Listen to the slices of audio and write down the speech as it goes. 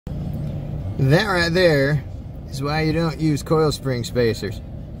That right there is why you don't use coil spring spacers.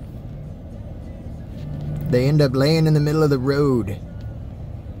 They end up laying in the middle of the road.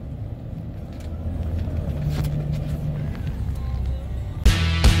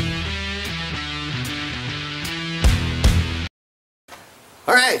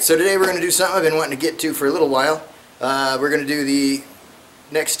 Alright, so today we're going to do something I've been wanting to get to for a little while. We're going to do the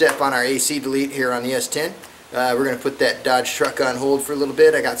next step on our AC delete here on the S10. We're going to put that Dodge truck on hold for a little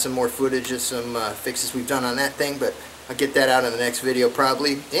bit. I got some more footage of some fixes we've done on that thing, but I'll get that out in the next video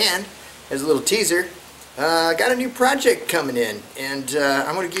probably. And as a little teaser, I got a new project coming in, and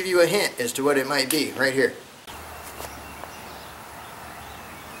I'm going to give you a hint as to what it might be right here.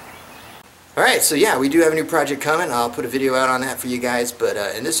 Alright, so yeah, we do have a new project coming. I'll put a video out on that for you guys, but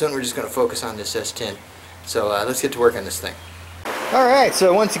in this one we're just going to focus on this S10. So let's get to work on this thing. Alright,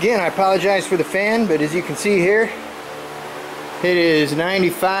 so once again I apologize for the fan, but as you can see here, it is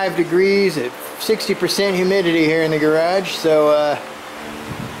 95 degrees at 60% humidity here in the garage, so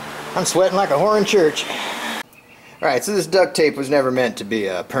I'm sweating like a whore in church. Alright, so this duct tape was never meant to be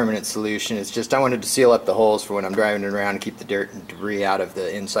a permanent solution. It's just I wanted to seal up the holes for when I'm driving it around and keep the dirt and debris out of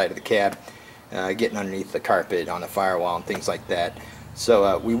the inside of the cab, getting underneath the carpet on the firewall and things like that.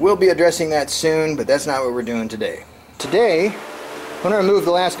 So we will be addressing that soon, but that's not what we're doing today. Today, I'm going to remove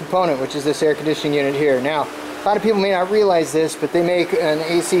the last component, which is this air conditioning unit here. Now, a lot of people may not realize this, but they make an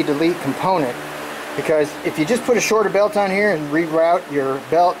AC delete component, because if you just put a shorter belt on here and reroute your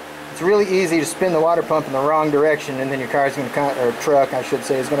belt, it's really easy to spin the water pump in the wrong direction, and then your car is going to, or truck I should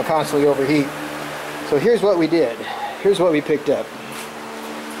say, is going to constantly overheat. So here's what we did. Here's what we picked up.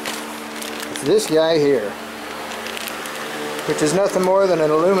 It's this guy here, which is nothing more than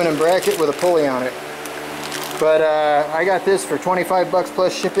an aluminum bracket with a pulley on it. But I got this for 25 bucks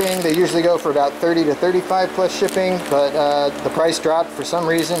plus shipping. They usually go for about 30 to 35 plus shipping, but the price dropped for some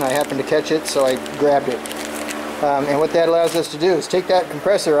reason. I happened to catch it, so I grabbed it. And what that allows us to do is take that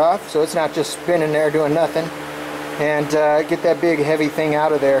compressor off, so it's not just spinning there doing nothing, and get that big heavy thing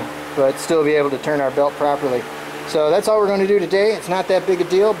out of there, but still be able to turn our belt properly. So that's all we're going to do today. It's not that big a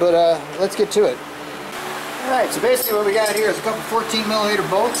deal, but let's get to it. Alright, so basically what we got here is a couple 14mm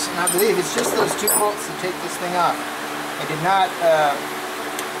bolts, and I believe it's just those two bolts that take this thing off. I did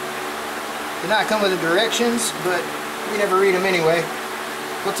not come with the directions, but we never read them anyway.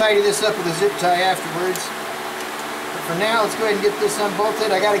 We'll tidy this up with a zip tie afterwards. But for now, let's go ahead and get this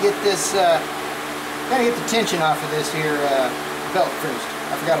unbolted. I gotta get this, gotta get the tension off of this here belt first.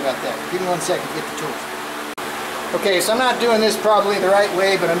 I forgot about that. Give me 1 second to get the tools. Okay, so I'm not doing this probably the right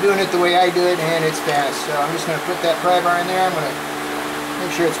way, but I'm doing it the way I do it, and it's fast. So I'm just going to put that pry bar in there. I'm going to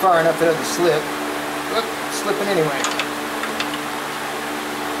make sure it's far enough that it doesn't slip. Oop, slipping anyway.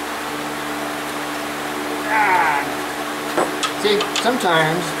 Ah! See,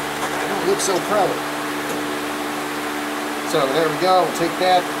 sometimes I don't look so proud. So there we go. We'll take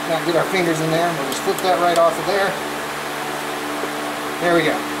that, now get our fingers in there, and we'll just flip that right off of there. There we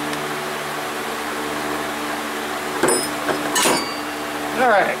go.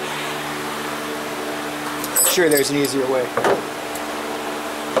 Alright. Sure, there's an easier way.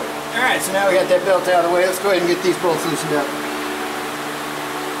 Alright, so now we got that belt out of the way. Let's go ahead and get these bolts loosened up.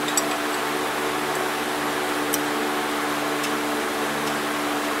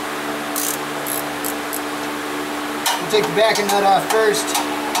 We'll take the backing nut off first.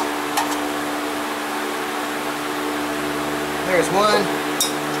 There's one.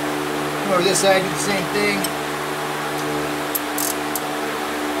 Come over this side, do the same thing.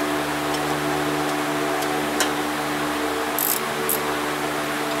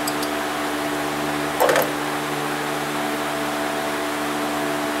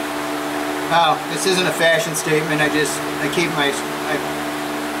 Wow, this isn't a fashion statement. I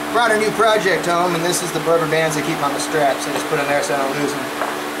brought a new project home, and this is the rubber bands I keep on the straps. I just put them there so I don't lose them.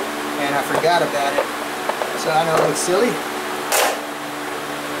 And I forgot about it. So I know it looks silly,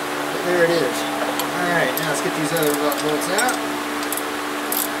 but there it is. Alright, now let's get these other bolts out.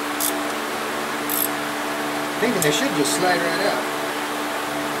 Thinking they should just slide right out.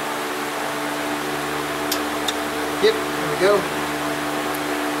 Yep, there we go.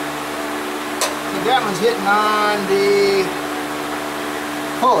 That one's hitting on the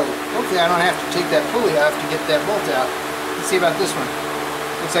pulley. Hopefully I don't have to take that pulley off to get that bolt out. Let's see about this one.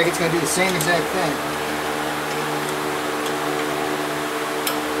 Looks like it's going to do the same exact thing.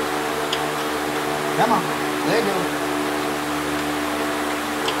 Come on, let go.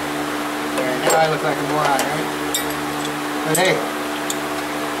 There, now I look like a moron, right? But hey,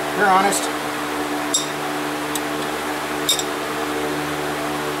 you're honest.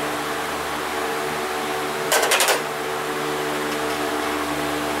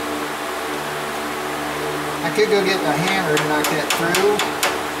 I could go get a hammer to knock that through.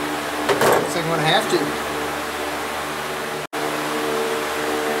 Looks like I'm going to have to.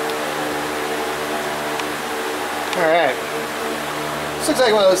 Alright. This looks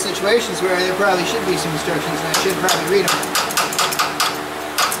like one of those situations where there probably should be some instructions and I should probably read them.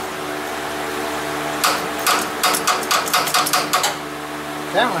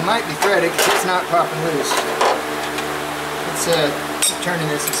 That one might be threaded because it's not popping loose. Let's keep turning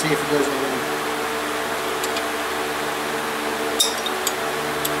this and see if it goes anything.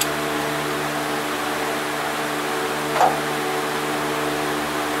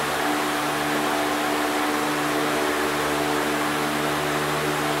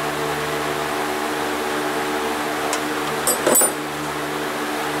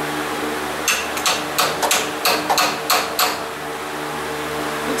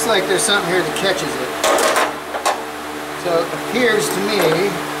 Looks like there's something here that catches it. So it appears to me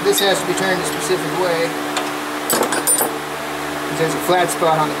this has to be turned a specific way. There's a flat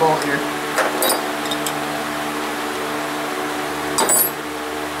spot on the bolt here.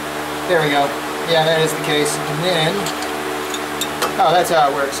 There we go. Yeah, that is the case. And then, oh, that's how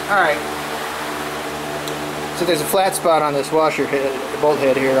it works. Alright. So there's a flat spot on this washer head, bolt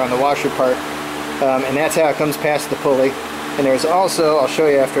head here on the washer part. And that's how it comes past the pulley. And there's also, I'll show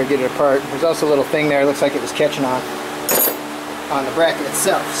you after I get it apart, there's also a little thing there, it looks like it was catching on the bracket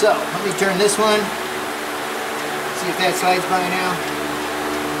itself. So, let me turn this one, see if that slides by now.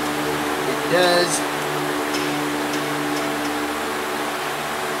 It does.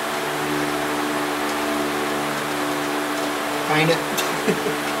 Kinda.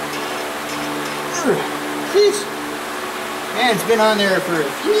 Jeez. Man, it's been on there for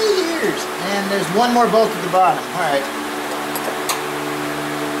a few years. And there's one more bolt at the bottom. Alright.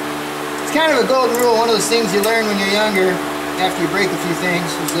 It's kind of a golden rule, one of those things you learn when you're younger, after you break a few things,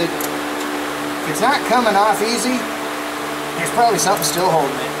 is that if it's not coming off easy, there's probably something still holding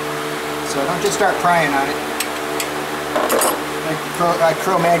it. So don't just start prying on it. Like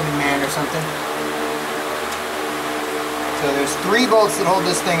Cro-Magnon Man or something. So there's 3 bolts that hold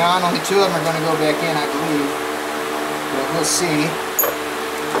this thing on, only 2 of them are going to go back in, I believe. But we'll see.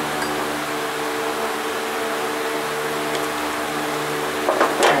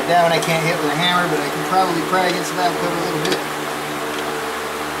 That one I can't hit with a hammer, but I can probably pry against the valve cover a little bit.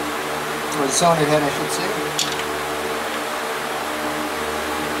 Or the cylinder head, I should say.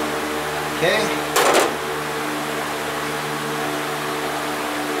 Okay.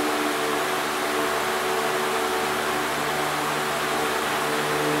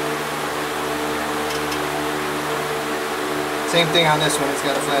 Same thing on this one, it's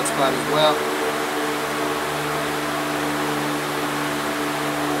got a flat spot as well.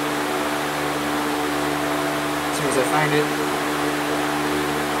 As I find it.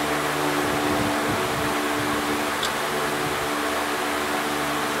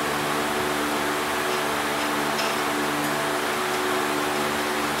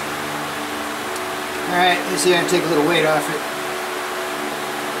 Alright, let's see if I can take a little weight off it.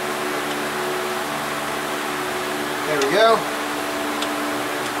 There we go.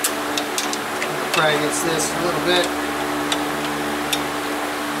 I'm going to pry against this a little bit.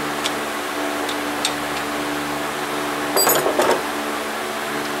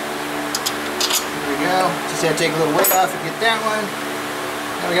 Just had to take a little weight off and get that one.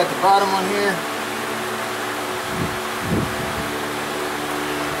 Now we got the bottom one here.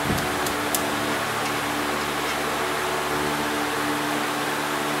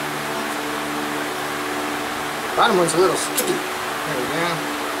 Bottom one's a little sticky. There we go.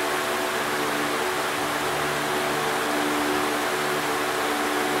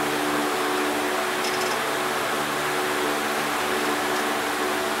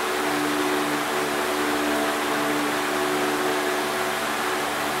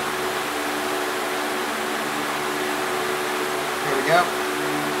 Yep.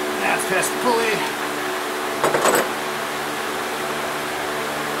 Now it's past the pulley.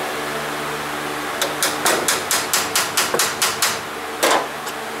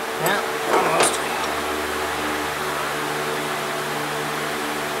 Yeah, almost.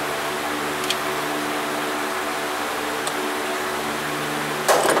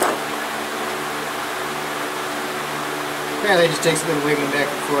 Apparently it just takes a little wiggling back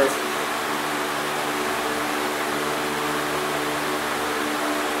and forth.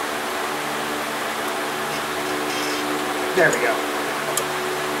 There we go.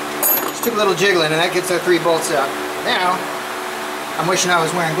 Just took a little jiggling and that gets our 3 bolts out. Now, I'm wishing I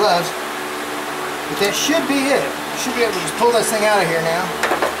was wearing gloves, but that should be it. Should be able to just pull this thing out of here now.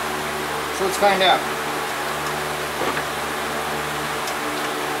 So let's find out.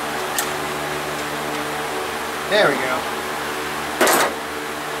 There we go.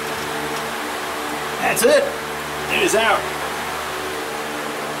 That's it. It is out.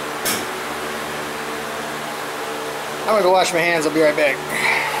 I'm gonna go wash my hands. I'll be right back.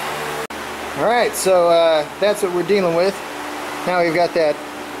 Alright, so that's what we're dealing with. Now we've got that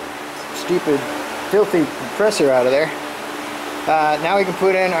stupid, filthy compressor out of there. Now we can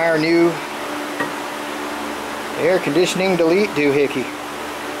put in our new air conditioning delete doohickey,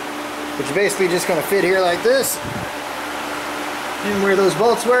 which is basically just going to fit here like this, and where those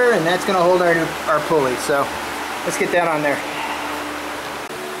bolts were, and that's going to hold our pulley. So let's get that on there.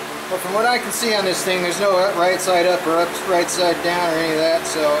 Well, from what I can see on this thing, there's no right side up or right side down or any of that,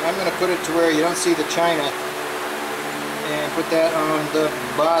 so I'm going to put it to where you don't see the china, and put that on the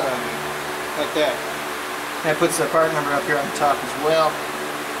bottom, like that. That puts the part number up here on the top as well.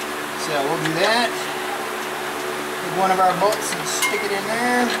 So we'll do that. Take one of our bolts and stick it in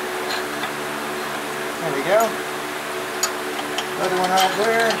there. There we go. Other one right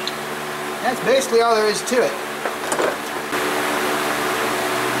there. That's basically all there is to it.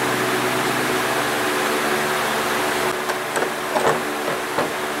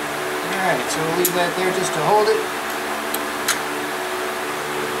 Alright, so we'll leave that there just to hold it.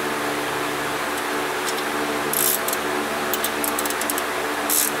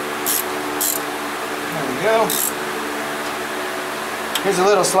 Go. Here's a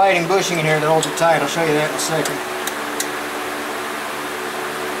little sliding bushing in here that holds it tight. I'll show you that in a second.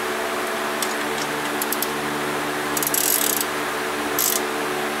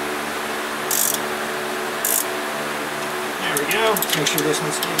 There we go. Make sure this one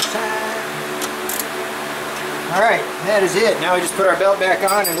stays tight. Alright, that is it. Now we just put our belt back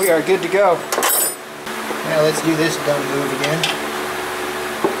on and we are good to go. Now let's do this dumb move again.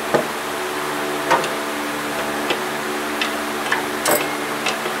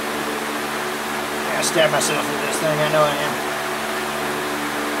 Stab myself with this thing, I know I am.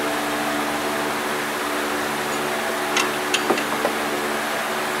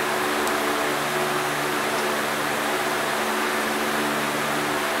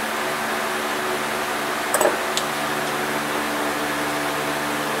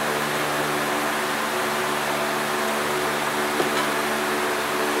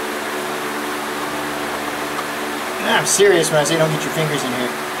 And I'm serious when I say don't get your fingers in here.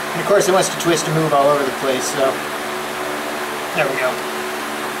 And of course it wants to twist and move all over the place, so there we go.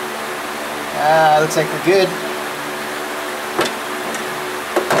 Looks like we're good.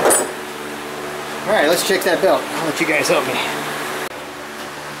 Alright, let's check that belt. I'll let you guys help me.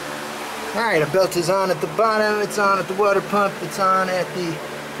 Alright, our belt is on at the bottom, it's on at the water pump, it's on at the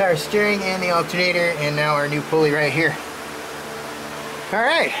power steering and the alternator, and now our new pulley right here.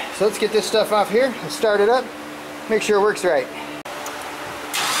 Alright, so let's get this stuff off here. Let's start it up, make sure it works right.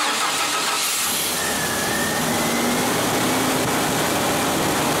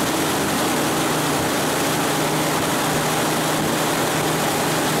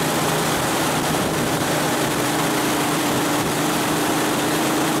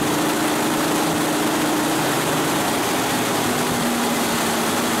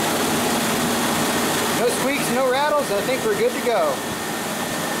 No rattles, I think we're good to go.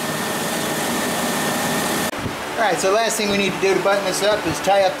 Alright, so last thing we need to do to button this up is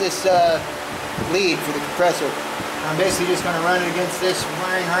tie up this lead for the compressor. I'm basically just going to run it against this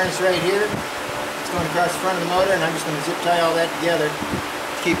wiring harness right here. It's going across the front of the motor, and I'm just going to zip tie all that together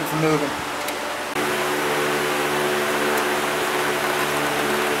to keep it from moving.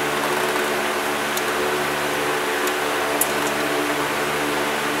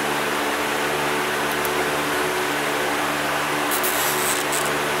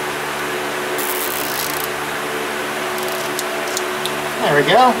 There we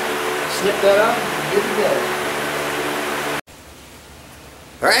go. Slip that up, good to go.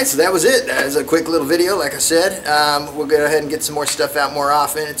 Alright, so that was it. That was a quick little video, like I said. We'll go ahead and get some more stuff out more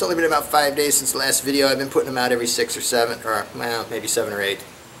often. It's only been about 5 days since the last video. I've been putting them out every 6 or 7, or well, maybe 7 or 8.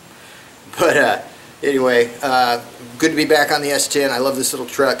 But anyway, good to be back on the S10. I love this little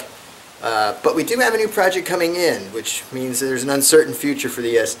truck. But we do have a new project coming in, which means there's an uncertain future for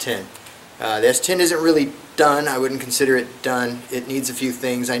the S10. The S10 isn't really done. I wouldn't consider it done. It needs a few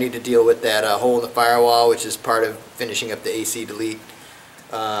things. I need to deal with that hole in the firewall, which is part of finishing up the AC delete.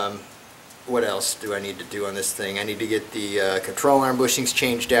 What else do I need to do on this thing? I need to get the control arm bushings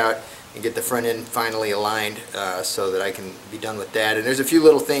changed out and get the front end finally aligned so that I can be done with that. And there's a few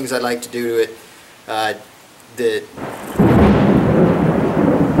little things I'd like to do to it.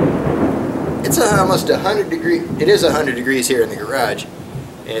 It's almost 100 degrees. It is 100 degrees here in the garage.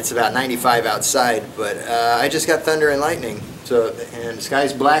 It's about 95 outside, but I just got thunder and lightning So, and the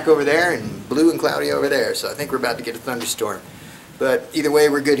sky's black over there and blue and cloudy over there, so I think we're about to get a thunderstorm. But either way,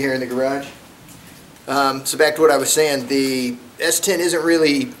 we're good here in the garage. So back to what I was saying, the S10 isn't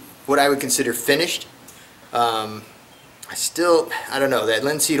really what I would consider finished. I don't know, that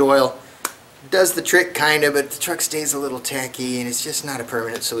linseed oil does the trick kind of, but the truck stays a little tacky and it's just not a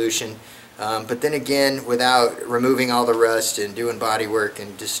permanent solution. But then again, without removing all the rust and doing body work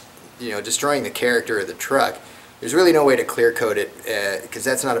and just, destroying the character of the truck, there's really no way to clear coat it, because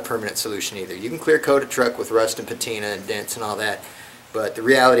that's not a permanent solution either. You can clear coat a truck with rust and patina and dents and all that, but the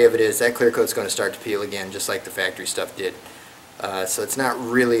reality of it is that clear coat's going to start to peel again, just like the factory stuff did. So it's not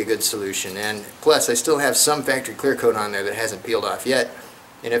really a good solution. And plus, I still have some factory clear coat on there that hasn't peeled off yet,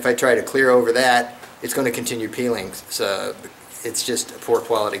 and if I try to clear over that, it's going to continue peeling. So it's just a poor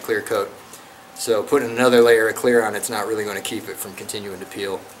quality clear coat. So putting another layer of clear on it's not really going to keep it from continuing to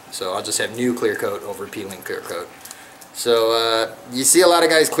peel. So I'll just have new clear coat over peeling clear coat. So you see a lot of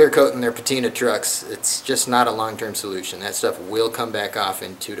guys clear coating their patina trucks. It's just not a long-term solution. That stuff will come back off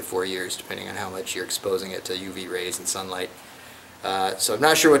in 2 to 4 years, depending on how much you're exposing it to UV rays and sunlight. So I'm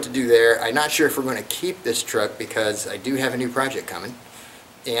not sure what to do there. I'm not sure if we're going to keep this truck because I do have a new project coming.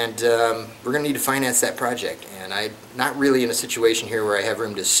 And we're going to need to finance that project. And I'm not really in a situation here where I have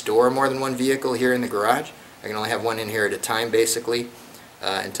room to store more than one vehicle here in the garage. I can only have one in here at a time, basically,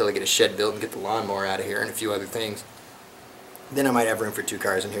 until I get a shed built and get the lawnmower out of here and a few other things. Then I might have room for 2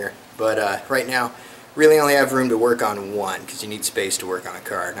 cars in here. But right now, really only have room to work on one, because you need space to work on a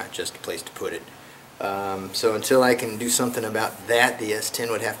car, not just a place to put it. So until I can do something about that, the S10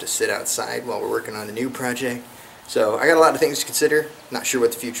 would have to sit outside while we're working on a new project. So I got a lot of things to consider. Not sure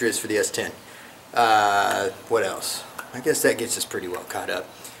what the future is for the S10. What else? I guess that gets us pretty well caught up.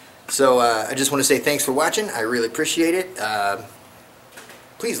 So I just want to say thanks for watching. I really appreciate it.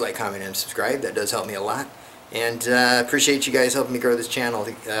 Please like, comment, and subscribe. That does help me a lot. And appreciate you guys helping me grow this channel.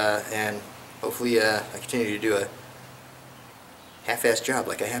 And hopefully I continue to do a half-assed job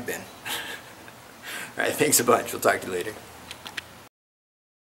like I have been. Alright, thanks a bunch. We'll talk to you later.